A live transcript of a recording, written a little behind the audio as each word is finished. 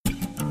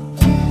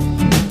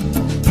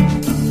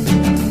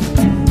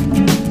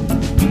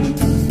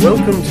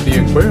Welcome to the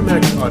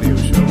Aquarimax audio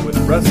show with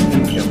Russ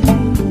and Kelly.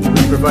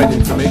 We provide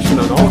information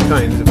on all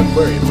kinds of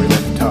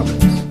aquarium-related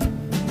topics.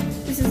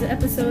 This is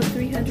episode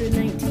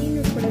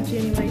 319, recorded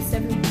January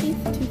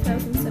 17th,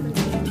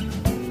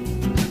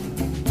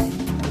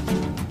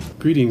 2017.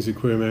 Greetings,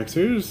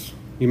 Aquarimaxers.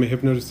 You may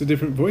have noticed a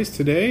different voice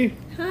today.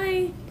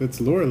 Hi. That's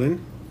Laurelyn.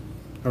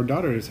 Our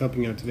daughter is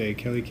helping out today.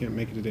 Kelly can't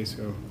make it today,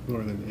 so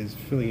Laurelyn is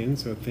filling in.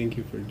 So thank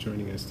you for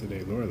joining us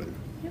today, Laurelyn.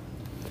 Yep.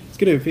 It's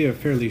going to be a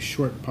fairly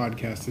short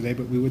podcast today,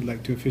 but we would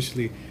like to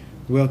officially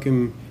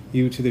welcome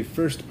you to the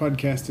first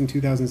podcast in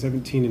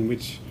 2017 in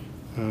which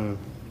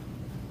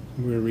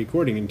we're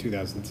recording in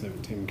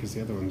 2017 because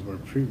the other ones were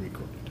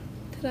pre-recorded.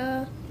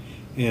 Ta-da.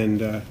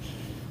 And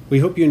we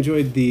hope you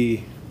enjoyed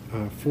the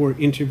 4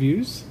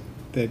 interviews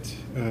that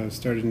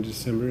started in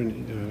December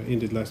and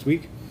ended last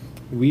week.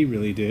 We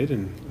really did,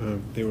 and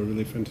they were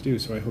really fun to do,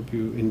 so I hope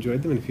you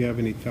enjoyed them. And if you have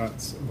any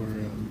thoughts or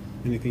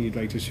anything you'd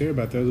like to share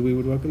about those, we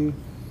would welcome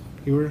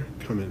your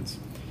comments.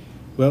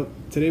 Well,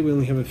 today we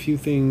only have a few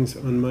things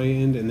on my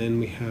end, and then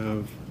we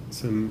have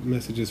some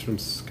messages from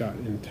Scott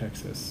in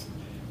Texas.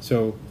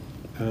 So,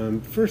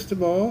 first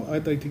of all,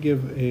 I'd like to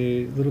give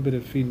a little bit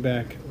of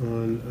feedback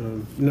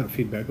on, a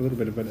little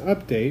bit of an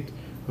update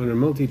on our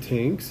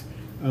multi-tanks.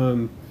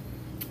 The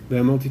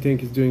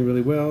multi-tank is doing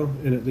really well,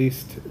 and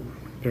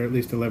there are at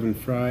least 11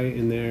 fry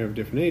in there of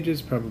different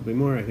ages, probably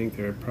more. I think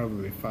there are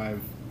probably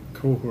 5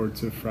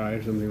 cohorts of fry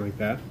or something like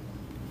that.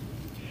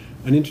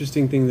 An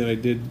interesting thing that I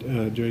did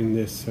during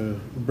this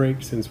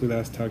break since we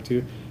last talked to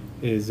you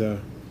is,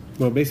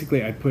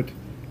 basically I put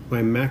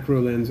my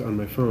macro lens on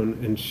my phone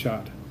and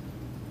shot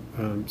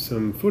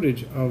some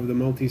footage of the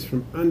multis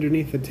from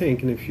underneath the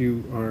tank. And if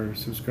you are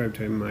subscribed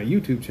to my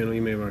YouTube channel,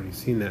 you may have already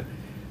seen that.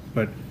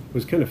 But it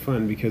was kind of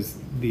fun because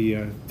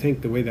the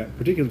tank, the way that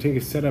particular tank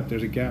is set up,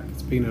 there's a gap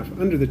that's big enough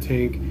under the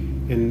tank,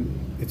 and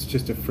it's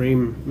just a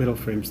metal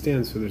frame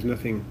stand, so there's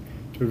nothing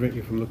to prevent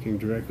you from looking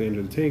directly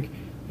under the tank.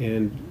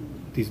 And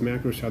these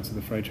macro shots of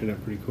the fry turned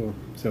out pretty cool,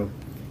 so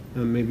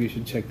maybe you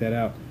should check that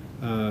out.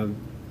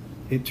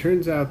 It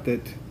turns out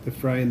that the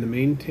fry in the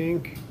main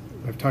tank,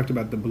 I've talked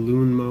about the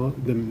balloon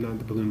the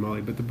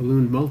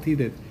balloon multi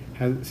that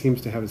seems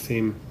to have the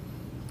same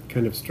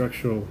kind of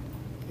structural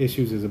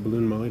issues as a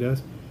balloon molly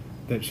does,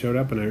 that showed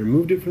up, and I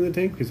removed it from the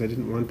tank because I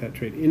didn't want that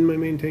trait in my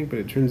main tank, but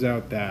it turns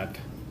out that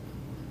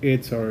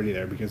it's already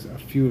there because a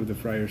few of the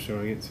fry are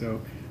showing it,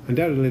 so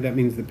undoubtedly that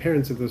means the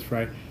parents of those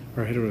fry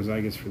are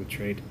heterozygous for the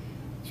trait.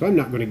 So I'm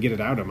not going to get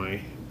it out of my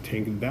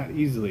tank that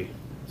easily.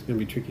 It's going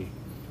to be tricky.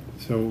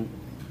 So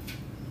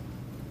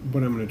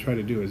what I'm going to try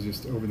to do is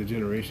just over the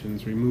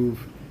generations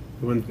remove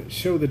the ones that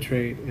show the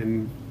trait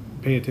and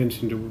pay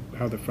attention to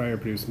how the fry are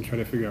produced and try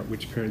to figure out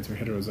which parents are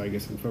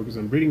heterozygous and focus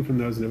on breeding from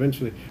those, and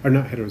eventually, or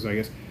not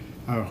heterozygous,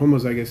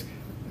 homozygous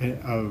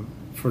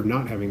for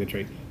not having the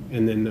trait,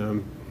 and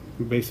then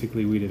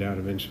basically weed it out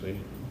eventually.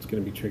 It's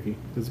going to be tricky.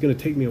 It's going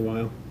to take me a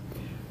while.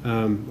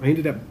 I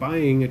ended up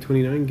buying a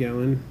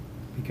 29-gallon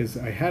because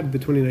I had the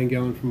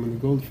 29-gallon from when the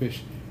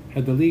goldfish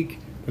had the leak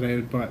that I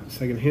had bought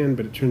secondhand,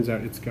 but it turns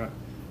out it's got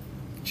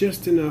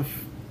just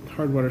enough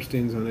hard water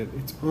stains on it.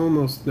 It's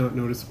almost not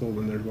noticeable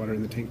when there's water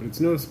in the tank, but it's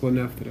noticeable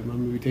enough that if I'm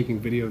going to be taking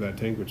video of that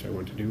tank, which I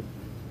want to do,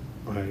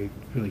 I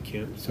really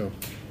can't. So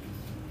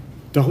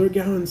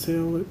 $1-gallon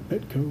sale at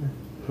Petco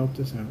helped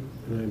us out,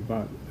 and I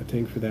bought a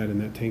tank for that,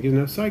 and that tank is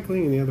now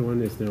cycling, and the other one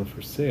is now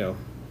for sale.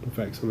 In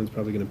fact, someone's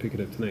probably going to pick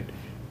it up tonight.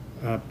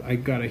 I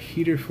got a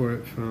heater for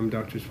it from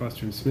Drs.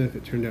 Foster and Smith.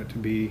 It turned out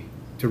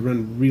to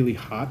run really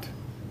hot,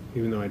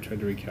 even though I tried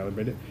to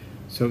recalibrate it.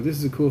 So this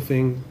is a cool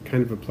thing,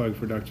 kind of a plug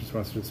for Drs.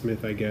 Foster and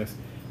Smith, I guess.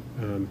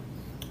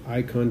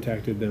 I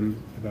contacted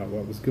them about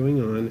what was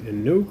going on,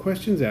 and no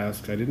questions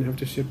asked. I didn't have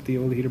to ship the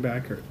old heater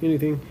back or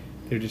anything.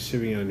 They're just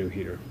shipping out a new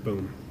heater.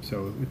 Boom.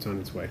 So it's on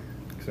its way.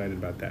 Excited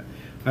about that.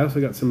 I also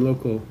got some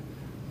local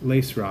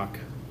lace rock.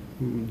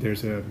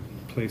 There's a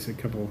place a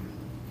couple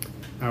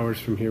hours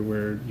from here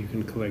where you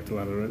can collect a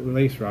lot of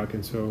lace rock,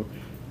 and so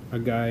a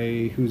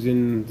guy who's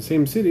in the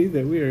same city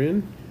that we are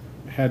in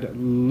had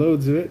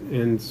loads of it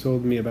and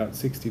sold me about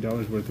 $60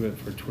 worth of it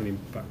for $20.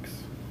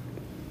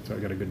 So I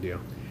got a good deal.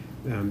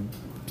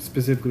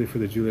 Specifically for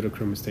the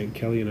Julitochromis tank,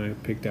 Kelly and I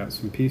picked out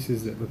some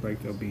pieces that look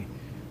like they'll be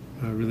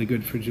really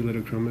good for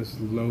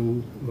Julitochromis,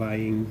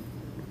 low-lying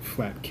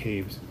flat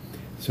caves.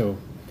 So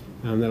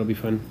that'll be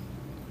fun.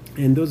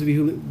 And those of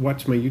you who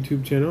watch my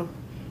YouTube channel,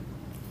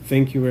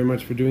 thank you very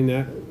much for doing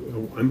that.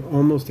 I'm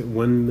almost at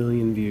 1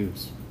 million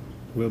views.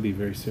 Will be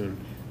very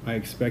soon. I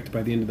expect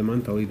by the end of the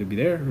month I'll either be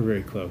there or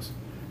very close.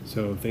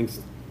 So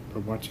thanks for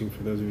watching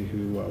for those of you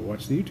who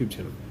watch the YouTube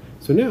channel.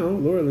 So now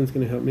Laurelyn's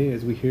going to help me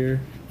as we hear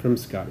from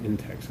Scott in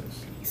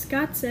Texas.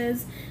 Scott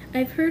says,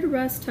 I've heard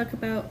Russ talk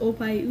about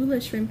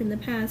Opaiula shrimp in the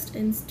past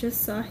and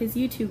just saw his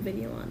YouTube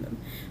video on them.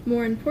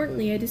 More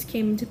importantly, I just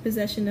came into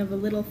possession of a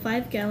little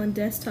 5-gallon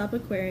desktop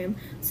aquarium,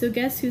 so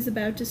guess who's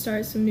about to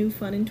start some new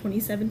fun in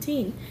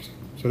 2017?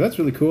 So that's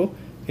really cool,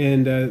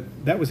 and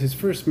that was his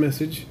first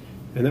message,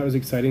 and that was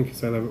exciting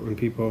because I love it when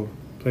people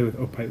play with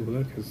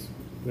Opaiula because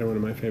they're one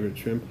of my favorite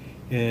shrimp.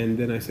 And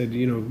then I said,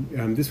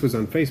 this was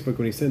on Facebook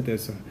when he sent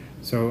this.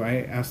 So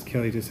I asked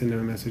Kelly to send him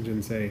a message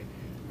and say,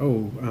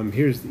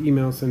 here's the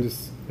email. Send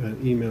us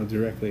an email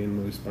directly and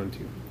we'll respond to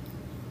you.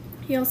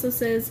 He also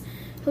says,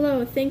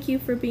 "Hello, thank you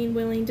for being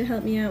willing to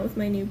help me out with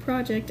my new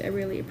project. I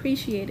really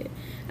appreciate it.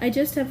 I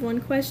just have one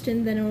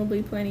question, then I will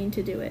be planning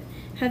to do it.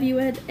 Have you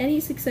had any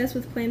success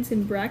with plants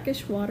in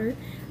brackish water?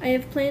 I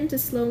have planned to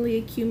slowly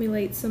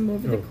accumulate some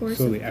over the course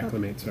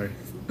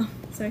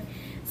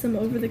some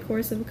over the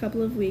course of a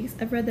couple of weeks.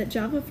 I've read that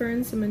Java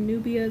ferns, some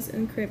anubias,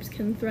 and crypts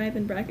can thrive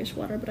in brackish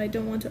water, but I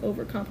don't want to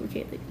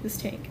overcomplicate this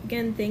tank.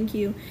 Again, thank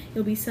you.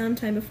 It'll be some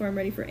time before I'm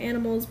ready for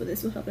animals, but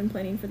this will help in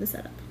planning for the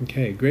setup."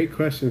 Okay, great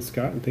question,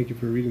 Scott, and thank you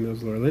for reading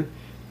those, Laura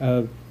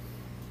Lynn.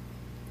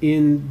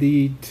 In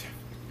the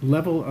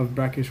level of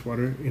brackish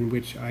water in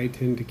which I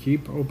tend to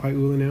keep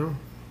Opaiula now,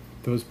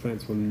 those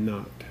plants will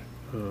not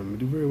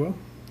do very well.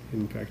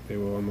 In fact, they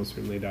will almost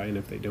certainly die, and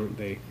if they don't,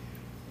 they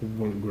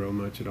won't grow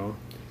much at all.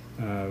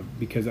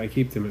 Because I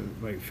keep them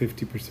at like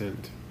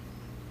 50%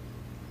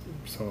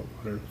 salt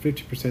water,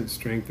 50%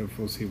 strength of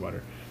full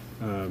seawater,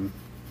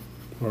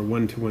 or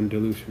 1-to-1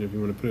 dilution if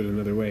you want to put it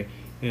another way.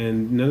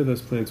 And none of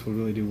those plants will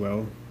really do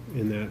well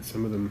in that.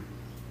 Some of them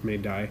may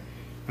die.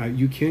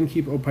 You can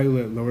keep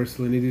Opaiula at lower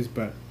salinities,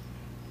 but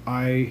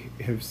I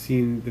have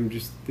seen them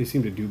they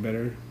seem to do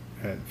better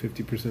at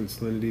 50%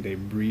 salinity. They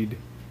breed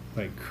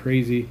like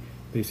crazy.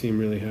 They seem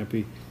really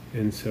happy.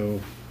 And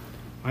so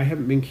I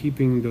haven't been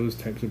keeping those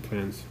types of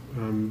plants.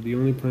 The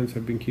only plants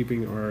I've been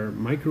keeping are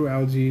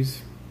microalgae.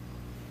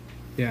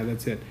 Yeah,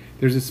 that's it.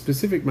 There's a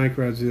specific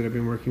microalgae that I've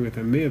been working with.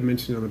 I may have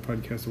mentioned on the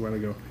podcast a while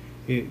ago.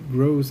 It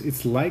grows,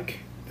 it's like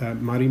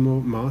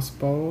Marimo moss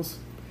balls,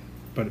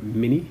 but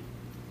mini.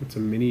 It's a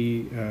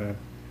mini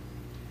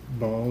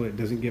ball. It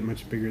doesn't get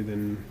much bigger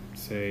than,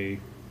 say,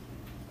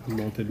 a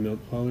malted milk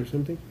ball or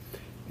something.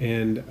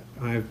 And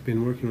I've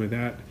been working with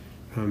that.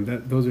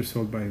 Those are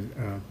sold by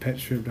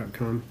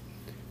petshrimp.com.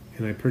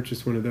 And I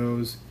purchased one of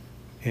those,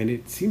 and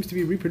it seems to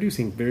be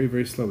reproducing very,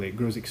 very slowly. It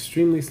grows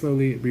extremely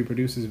slowly. It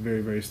reproduces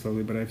very, very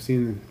slowly, but I've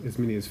seen as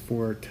many as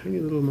 4 tiny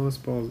little moss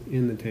balls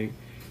in the tank.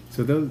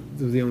 So those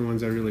are the only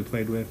ones I really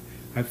played with.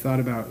 I've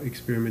thought about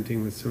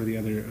experimenting with some of the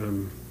other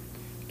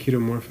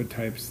Chetomorpha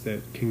types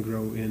that can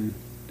grow in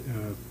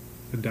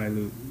a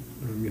dilute,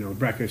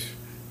 brackish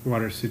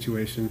water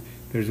situation.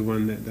 There's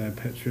one that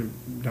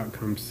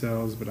petshrimp.com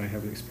sells, but I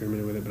haven't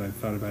experimented with it, but I've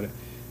thought about it.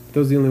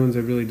 Those are the only ones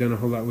I've really done a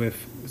whole lot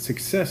with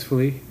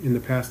successfully. In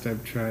the past,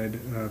 I've tried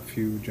a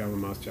few Java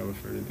moss, Java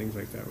fern, and things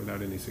like that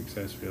without any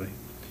success, really.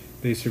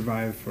 They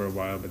survive for a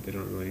while, but they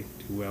don't really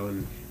do well,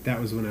 and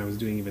that was when I was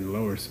doing even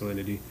lower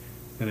salinity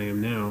than I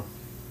am now.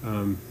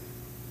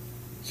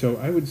 So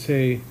I would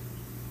say,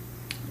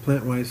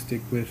 plant-wise,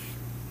 stick with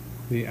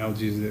the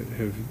algae that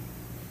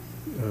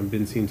have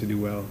been seen to do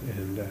well,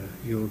 and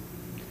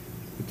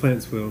the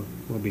plants will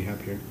be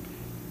happier.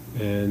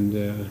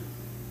 And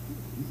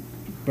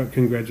but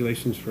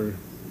congratulations for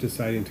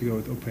deciding to go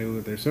with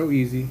Opaiula. They're so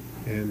easy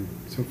and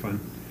so fun.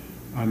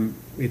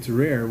 It's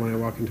rare when I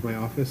walk into my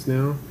office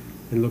now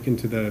and look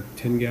into the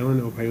 10-gallon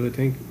Opaiula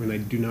tank when I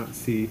do not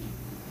see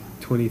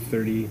 20,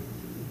 30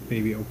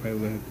 baby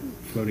Opaiula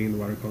floating in the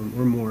water column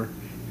or more,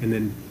 and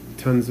then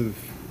tons of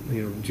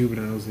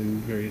juveniles in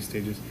various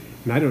stages.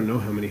 And I don't know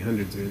how many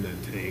hundreds are in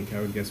that tank.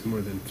 I would guess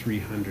more than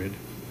 300.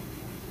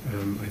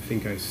 I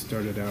think I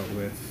started out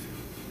with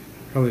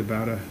probably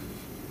about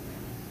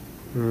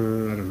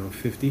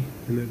 50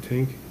 in that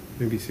tank,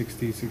 maybe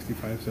 60,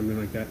 65, something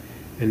like that.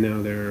 And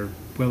now they're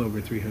well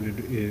over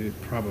 300,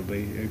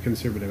 probably. A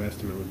conservative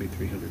estimate would be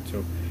 300.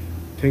 So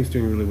tank's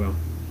doing really well.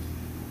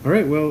 All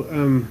right, well,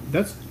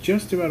 that's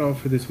just about all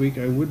for this week.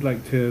 I would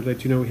like to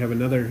let you know we have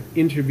another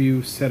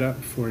interview set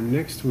up for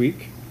next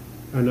week.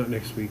 Not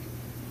next week.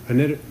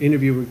 Another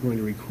interview we're going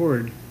to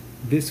record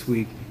this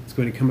week. It's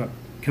going to come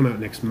out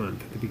next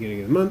month, at the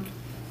beginning of the month.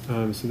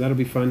 So that'll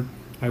be fun.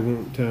 I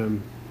won't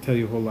tell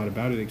you a whole lot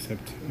about it,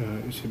 except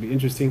it should be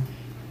interesting,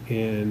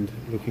 and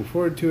looking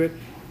forward to it.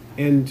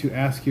 And to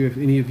ask you if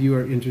any of you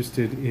are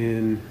interested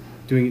in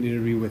doing an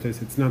interview with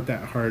us. It's not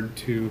that hard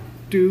to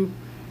do.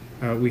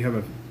 We have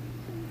a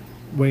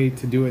way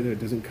to do it that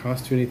doesn't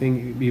cost you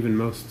anything. Even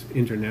most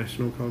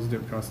international calls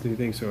don't cost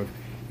anything. So if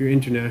you're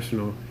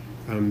international,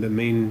 the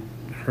main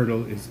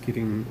hurdle is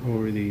getting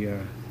over the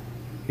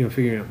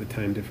figuring out the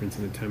time difference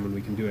and the time when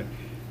we can do it.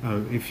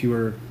 If you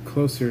are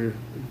closer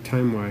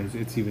time-wise,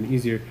 it's even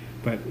easier.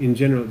 But in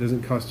general, it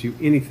doesn't cost you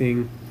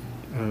anything.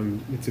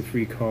 It's a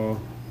free call,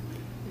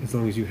 as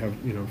long as you have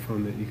a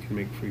phone that you can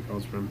make free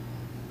calls from.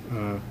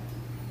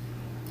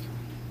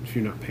 If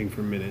you're not paying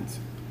for minutes,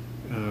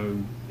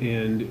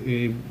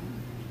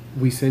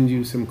 we send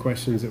you some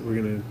questions that we're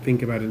going to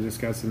think about and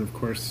discuss. And of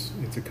course,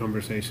 it's a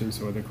conversation,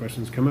 so other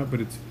questions come up.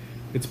 But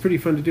it's pretty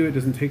fun to do. It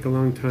doesn't take a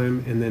long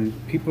time, and then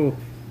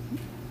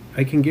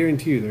I can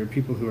guarantee you there are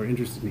people who are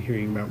interested in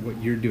hearing about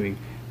what you're doing,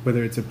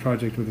 whether it's a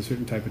project with a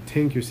certain type of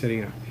tank you're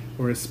setting up,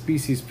 or a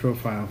species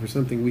profile for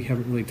something we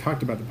haven't really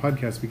talked about the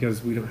podcast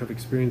because we don't have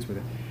experience with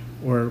it,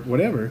 or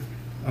whatever.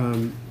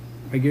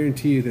 I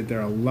guarantee you that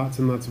there are lots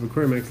and lots of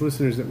Aquarimax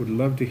listeners that would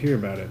love to hear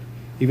about it,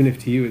 even if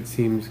to you it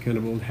seems kind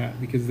of old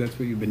hat, because that's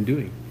what you've been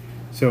doing.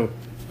 So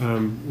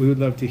we would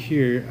love to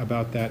hear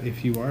about that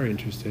if you are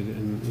interested,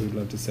 and we would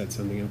love to set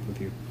something up with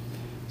you.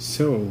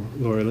 So,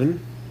 Laurelyn,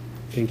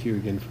 thank you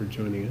again for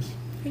joining us.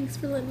 Thanks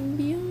for letting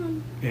me be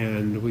on.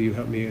 And will you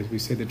help me as we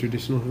say the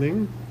traditional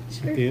thing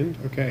Sure. at the end?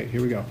 Okay,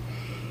 here we go.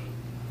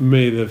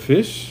 May the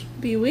fish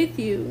Be with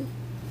you.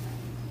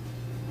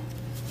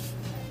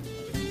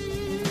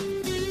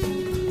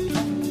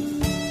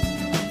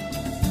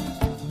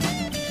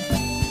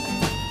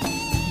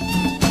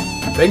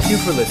 Thank you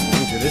for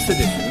listening to this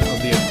edition of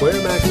the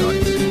Aquarimax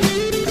audio.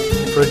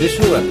 For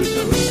additional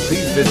episodes,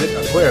 please visit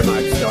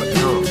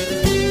aquarimax.com.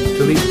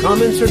 To leave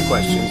comments or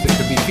questions that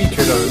could be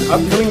featured on an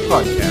upcoming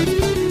podcast,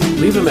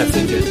 leave a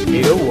message at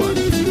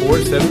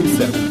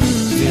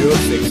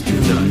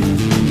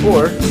 801-477-0629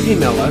 or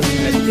email us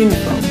at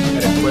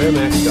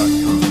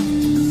info@aquarimax.com.